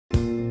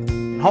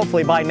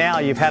Hopefully by now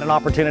you've had an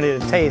opportunity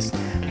to taste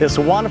this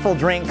wonderful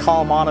drink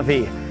called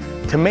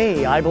MonaVie. To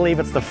me, I believe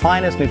it's the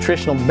finest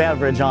nutritional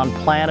beverage on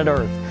planet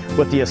Earth,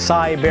 with the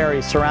acai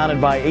berries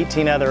surrounded by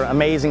 18 other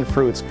amazing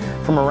fruits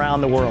from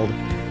around the world.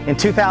 In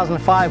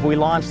 2005, we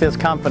launched this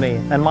company,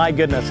 and my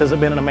goodness, has it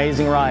been an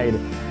amazing ride.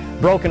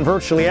 Broken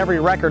virtually every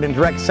record in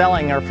direct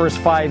selling our first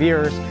 5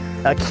 years,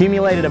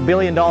 accumulated $1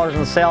 billion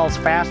in sales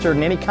faster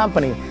than any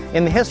company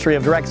in the history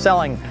of direct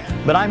selling.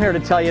 But I'm here to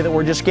tell you that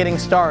we're just getting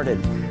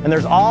started. And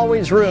there's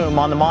always room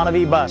on the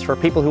MonaVie bus for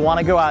people who want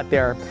to go out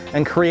there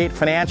and create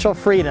financial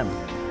freedom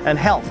and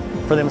health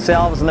for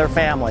themselves and their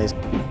families.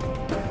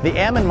 The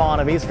M in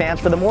MonaVie stands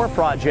for the MORE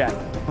Project,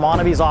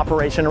 MonaVie's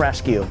Operation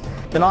Rescue.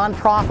 The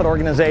nonprofit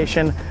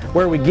organization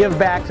where we give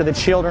back to the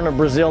children of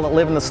Brazil that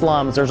live in the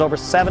slums. There's over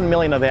 7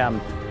 million of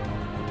them.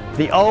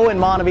 The O in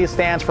MonaVie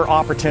stands for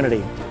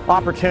opportunity.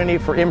 Opportunity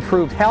for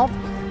improved health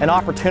and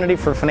opportunity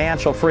for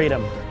financial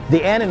freedom.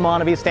 The N in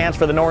MonaVie stands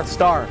for the North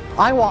Star.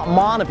 I want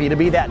MonaVie to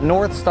be that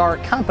North Star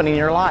company in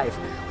your life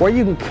where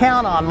you can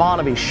count on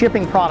MonaVie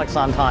shipping products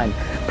on time,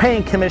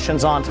 paying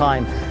commissions on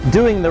time,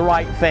 doing the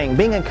right thing,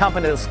 being a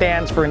company that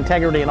stands for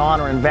integrity and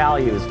honor and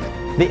values.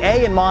 The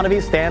A in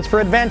MonaVie stands for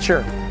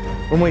adventure.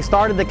 When we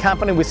started the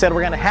company, we said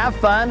we're going to have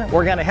fun,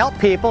 we're going to help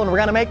people, and we're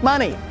going to make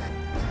money.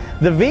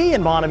 The V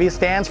in MonaVie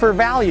stands for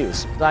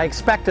values. I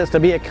expect us to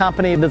be a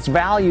company that's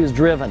values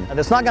driven,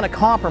 that's not going to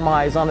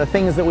compromise on the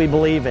things that we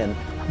believe in.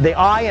 The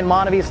I in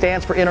MonaVie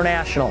stands for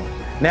international.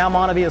 Now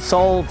MonaVie is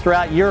sold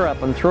throughout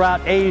Europe and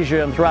throughout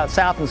Asia and throughout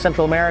South and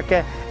Central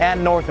America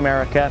and North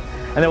America.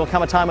 And there will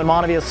come a time when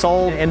MonaVie is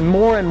sold in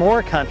more and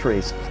more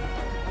countries.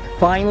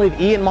 Finally,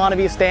 the E in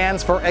MonaVie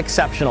stands for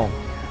exceptional.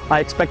 I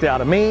expect it out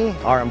of me,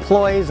 our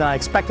employees, and I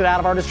expect it out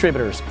of our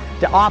distributors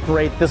to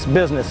operate this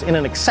business in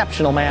an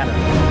exceptional manner.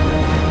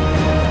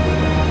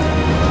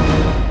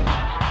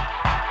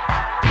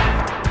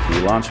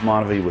 We launched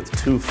MonaVie with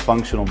 2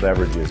 functional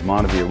beverages,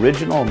 MonaVie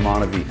Original and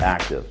MonaVie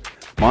Active.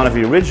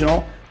 MonaVie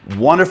Original,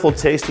 wonderful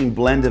tasting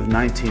blend of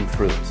 19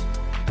 fruits.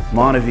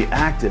 MonaVie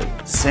Active,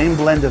 same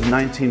blend of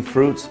 19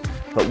 fruits,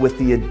 but with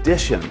the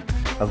addition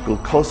of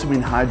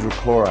glucosamine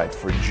hydrochloride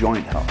for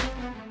joint health.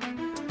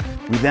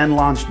 We then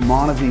launched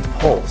MonaVie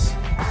Pulse.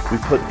 We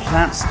put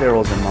plant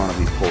sterols in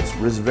MonaVie Pulse,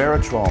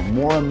 resveratrol,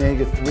 more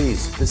omega-3,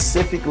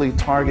 specifically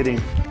targeting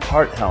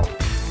heart health.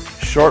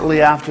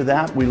 Shortly after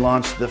that, we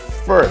launched the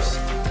first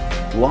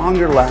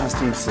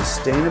longer-lasting,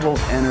 sustainable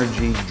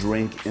energy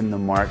drink in the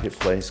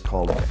marketplace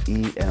called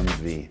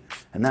EMV.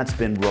 And that's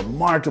been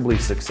remarkably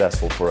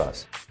successful for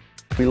us.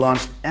 We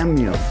launched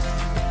Immune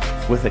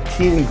with a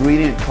key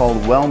ingredient called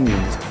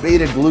Wellmune. It's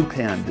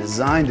beta-glucan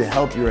designed to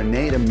help your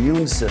innate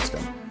immune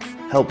system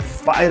help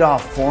fight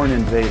off foreign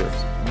invaders.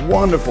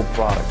 Wonderful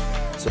product,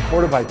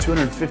 supported by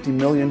 $250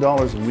 million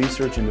in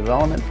research and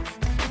development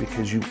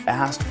because you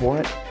asked for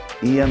it.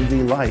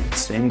 EMV Light,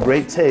 same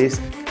great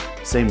taste,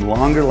 same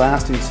longer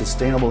lasting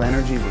sustainable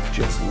energy with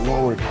just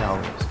lower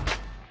calories.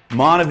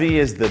 MonaVie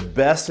is the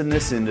best in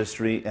this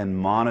industry, and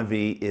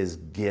MonaVie is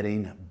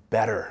getting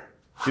better.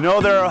 You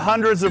know, there are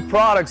hundreds of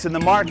products in the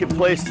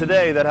marketplace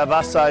today that have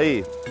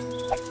acai,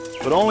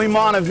 but only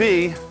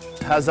MonaVie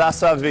has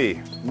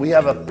ASAVie. We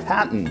have a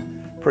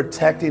patent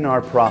protecting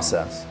our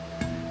process.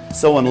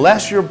 So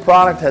unless your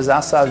product has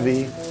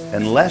ASAVie,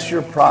 unless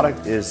your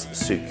product is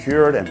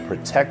secured and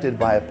protected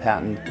by a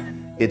patent,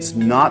 it's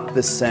not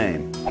the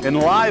same.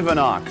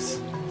 Enlivenox,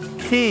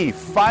 key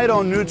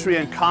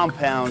phytonutrient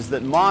compounds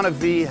that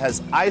MonaVie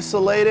has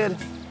isolated,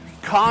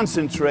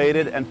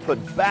 concentrated, and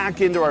put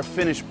back into our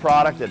finished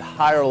product at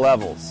higher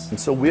levels. And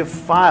so we have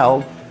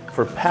filed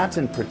for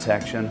patent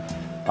protection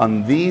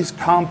on these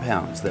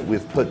compounds that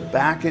we've put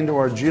back into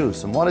our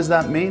juice. And what does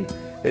that mean?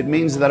 It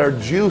means that our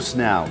juice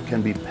now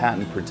can be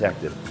patent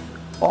protected.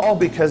 All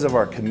because of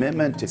our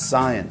commitment to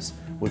science,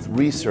 with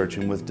research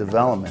and with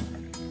development.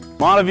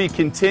 MonaVie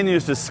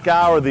continues to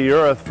scour the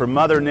earth for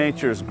Mother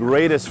Nature's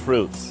greatest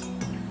fruits.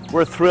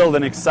 We're thrilled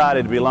and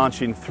excited to be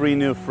launching 3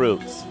 new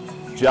fruits: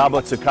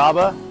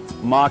 Jaboticaba,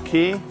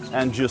 Maki,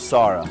 and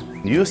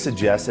Juicera. You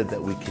suggested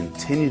that we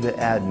continue to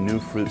add new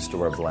fruits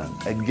to our blend.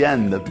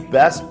 Again, the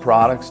best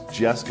products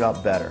just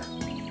got better.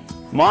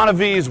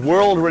 MonaVie's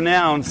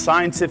world-renowned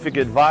scientific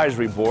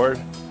advisory board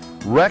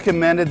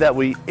recommended that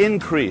we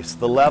increase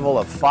the level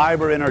of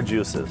fiber in our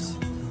juices.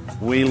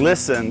 We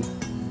listened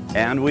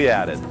and we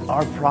added.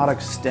 Our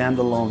products stand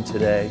alone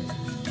today,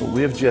 but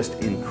we have just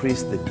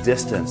increased the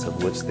distance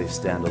of which they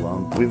stand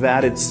alone. We've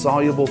added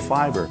soluble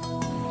fiber.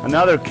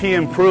 Another key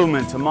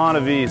improvement to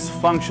MonaVie's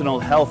functional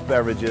health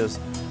beverages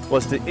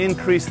was to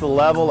increase the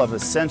level of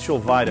essential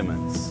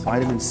vitamins.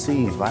 Vitamin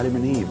C,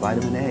 vitamin E,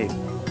 vitamin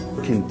A.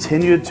 We're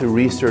continued to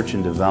research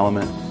and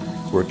development.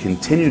 We're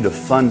continued to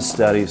fund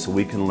studies so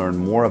we can learn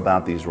more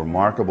about these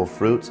remarkable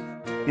fruits.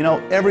 You know,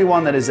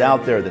 everyone that is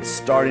out there that's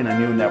starting a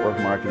new network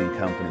marketing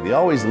company, they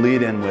always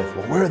lead in with,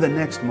 well, we're the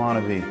next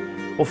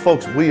MonaVie. Well,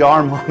 folks, we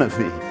are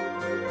MonaVie.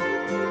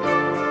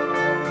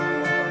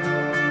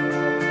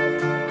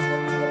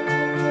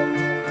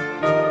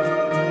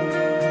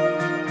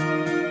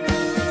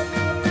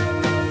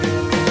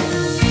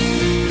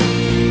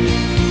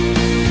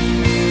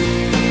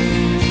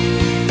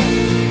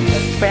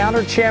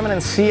 founder, chairman, and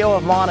CEO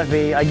of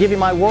MonaVie, I give you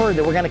my word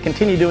that we're going to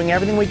continue doing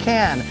everything we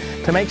can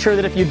to make sure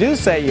that if you do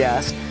say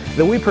yes,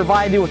 that we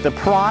provide you with the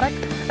product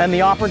and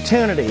the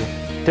opportunity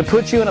to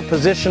put you in a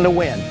position to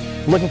win.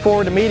 Looking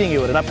forward to meeting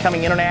you at an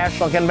upcoming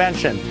international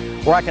convention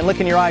where I can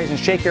look in your eyes and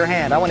shake your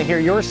hand. I want to hear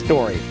your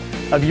story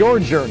of your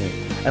journey.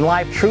 And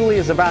life truly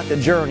is about the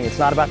journey. It's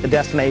not about the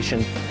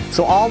destination.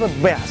 So all the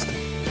best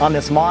on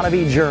this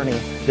MonaVie journey.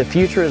 The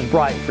future is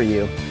bright for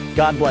you.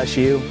 God bless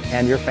you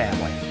and your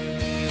family.